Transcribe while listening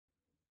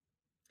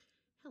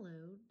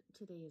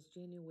Today is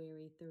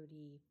January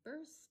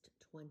 31st,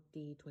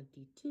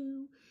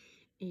 2022,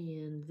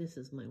 and this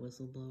is my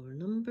whistleblower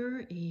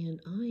number, and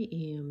I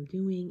am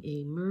doing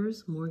a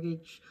MERS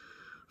mortgage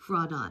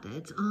fraud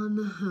audit on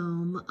the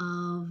home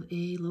of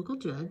a local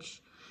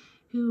judge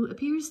who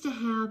appears to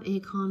have a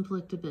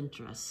conflict of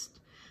interest.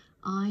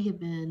 I have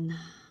been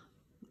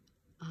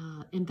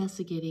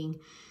investigating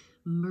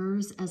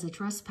MERS as a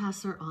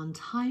trespasser on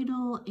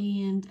title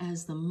and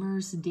as the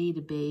MERS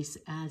database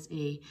as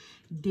a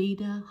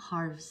data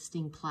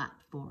harvesting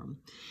platform.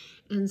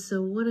 And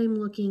so what I'm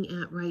looking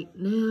at right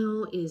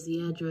now is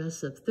the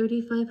address of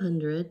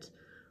 3500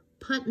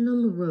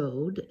 Putnam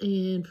Road,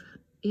 and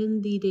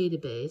in the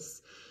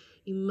database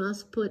you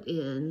must put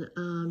in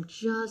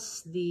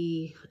just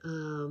the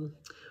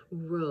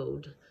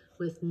road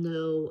with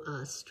no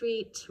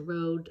street,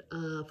 road.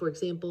 For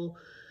example,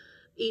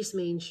 East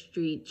Main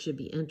Street should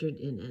be entered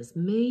in as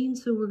Main,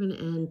 so we're going to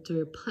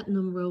enter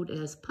Putnam Road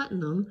as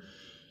Putnam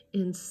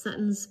in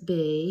Suttons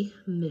Bay,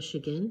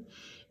 Michigan,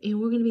 and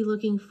we're going to be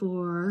looking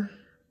for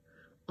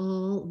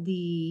all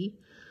the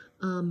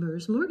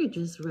MERS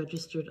mortgages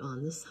registered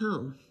on this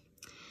home.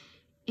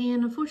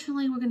 And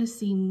unfortunately, we're going to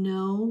see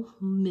no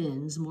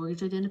MINs,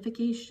 mortgage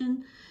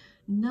identification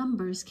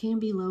numbers, can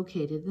be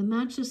located that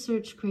match the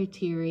search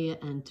criteria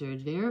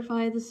entered.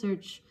 Verify the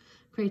search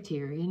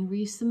criteria and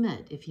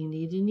resubmit. If you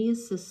need any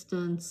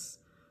assistance,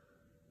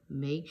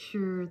 make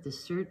sure the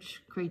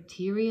search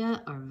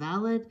criteria are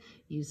valid.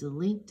 Use a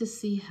link to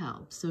see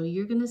help. So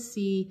you're going to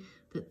see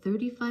that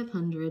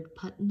 3500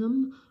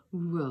 Putnam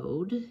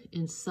Road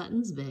in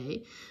Suttons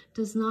Bay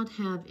does not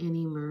have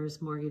any MERS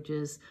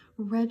mortgages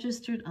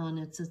registered on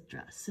its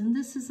address. And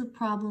this is a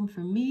problem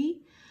for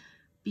me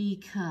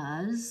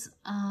because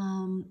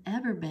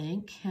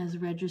Everbank has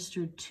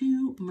registered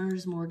 2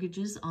 MERS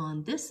mortgages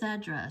on this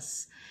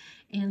address.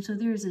 And so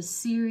there's a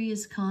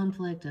serious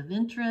conflict of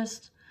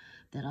interest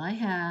that I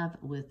have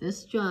with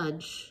this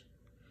judge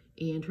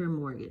and her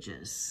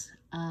mortgages.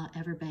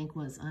 Everbank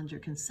was under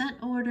consent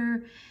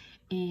order,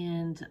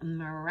 and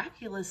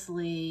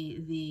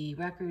miraculously the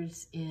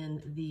records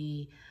in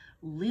the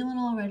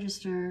Leelanau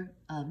Register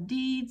of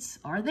Deeds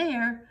are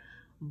there,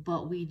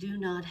 but we do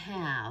not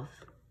have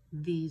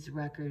these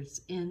records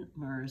in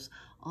MERS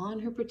on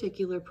her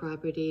particular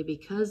property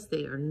because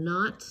they are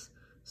not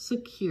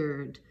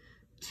secured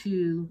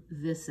to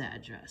this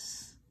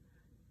address.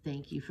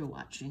 Thank you for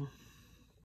watching.